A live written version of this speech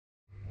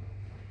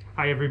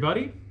Hi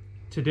everybody.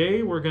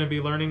 Today we're going to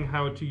be learning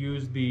how to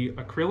use the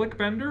acrylic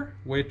bender,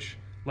 which,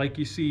 like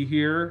you see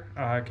here,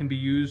 can be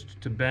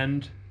used to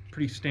bend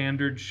pretty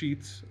standard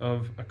sheets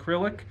of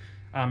acrylic.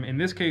 In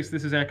this case,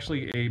 this is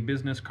actually a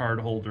business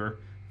card holder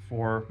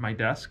for my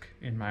desk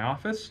in my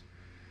office.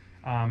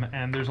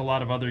 And there's a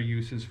lot of other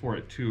uses for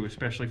it too,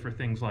 especially for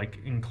things like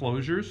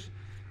enclosures.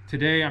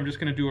 Today I'm just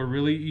going to do a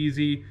really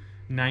easy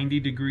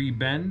 90-degree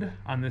bend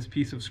on this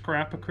piece of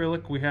scrap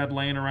acrylic we had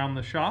laying around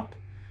the shop.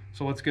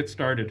 So let's get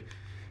started.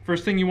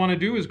 First thing you want to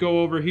do is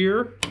go over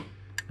here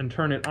and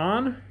turn it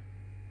on.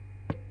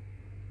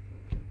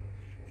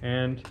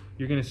 And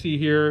you're going to see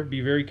here,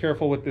 be very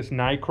careful with this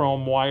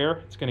nichrome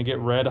wire. It's going to get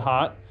red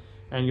hot.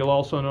 And you'll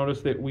also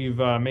notice that we've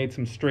made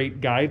some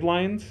straight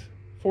guidelines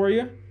for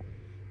you.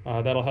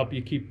 That'll help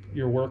you keep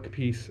your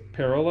workpiece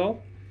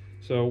parallel.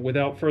 So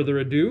without further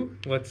ado,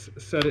 let's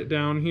set it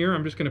down here.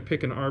 I'm just going to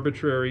pick an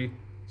arbitrary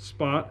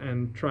spot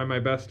and try my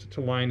best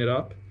to line it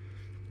up.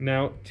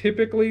 Now,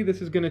 typically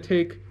this is going to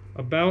take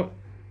about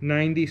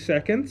 90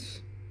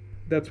 seconds.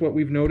 That's what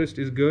we've noticed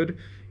is good.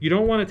 You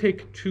don't want to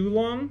take too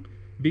long,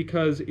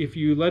 because if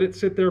you let it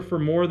sit there for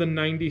more than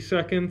 90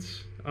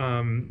 seconds,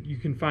 you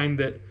can find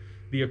that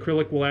the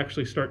acrylic will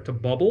actually start to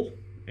bubble,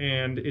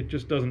 and it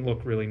just doesn't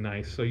look really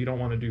nice, so you don't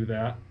want to do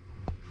that.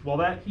 While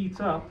that heats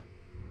up,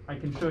 I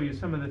can show you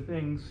some of the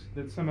things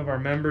that some of our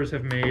members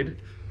have made.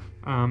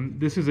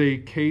 This is a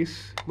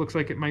case, looks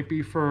like it might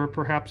be for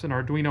perhaps an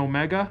Arduino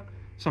Mega,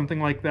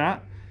 something like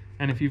that.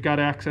 And if you've got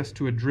access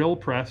to a drill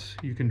press,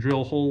 you can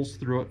drill holes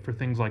through it for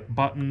things like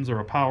buttons or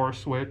a power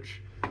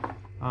switch.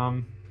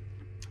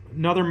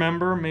 Another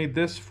member made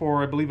this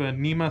for, I believe, a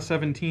NEMA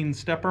 17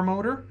 stepper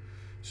motor.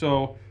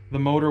 So the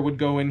motor would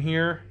go in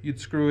here, you'd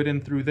screw it in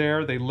through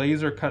there. They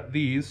laser cut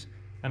these,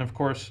 and of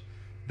course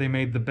they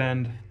made the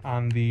bend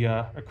on the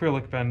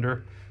acrylic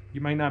bender.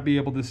 You might not be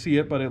able to see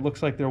it, but it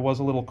looks like there was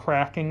a little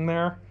cracking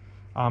there.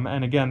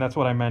 And again, that's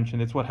what I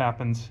mentioned. It's what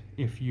happens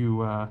if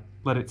you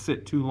let it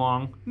sit too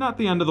long. Not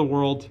the end of the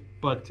world,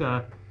 but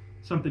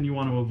something you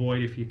want to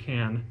avoid if you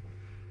can.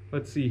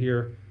 Let's see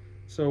here.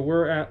 So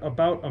we're at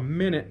about a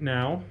minute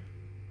now,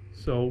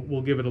 so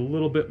we'll give it a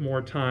little bit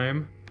more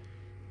time.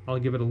 I'll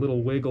give it a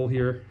little wiggle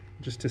here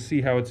just to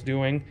see how it's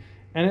doing.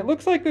 And it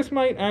looks like this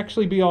might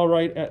actually be all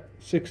right at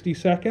 60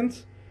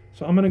 seconds.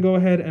 So I'm going to go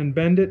ahead and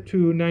bend it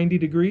to 90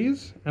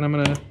 degrees, and I'm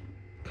going to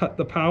cut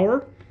the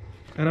power.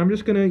 And I'm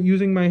just going to,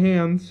 using my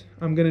hands,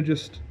 I'm going to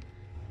just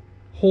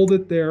hold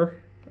it there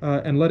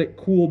and let it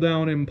cool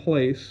down in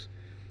place.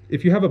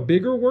 If you have a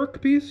bigger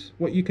workpiece,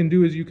 what you can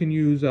do is you can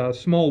use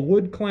small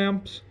wood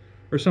clamps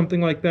or something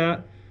like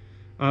that.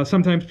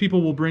 Sometimes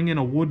people will bring in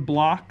a wood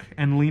block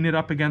and lean it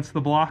up against the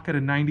block at a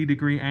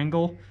 90-degree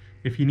angle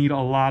if you need a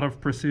lot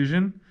of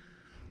precision.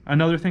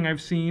 Another thing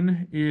I've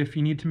seen, if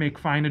you need to make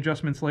fine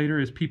adjustments later,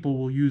 is people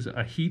will use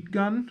a heat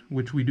gun,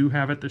 which we do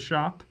have at the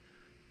shop.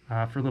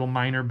 For little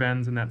minor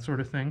bends and that sort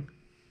of thing.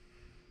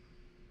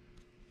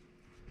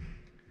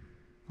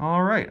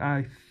 All right,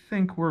 I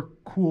think we're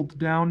cooled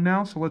down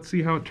now, so let's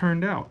see how it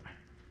turned out.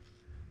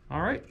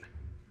 All right,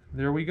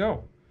 there we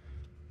go.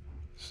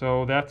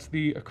 So that's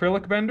the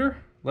acrylic bender.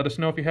 Let us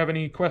know if you have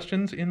any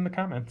questions in the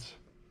comments.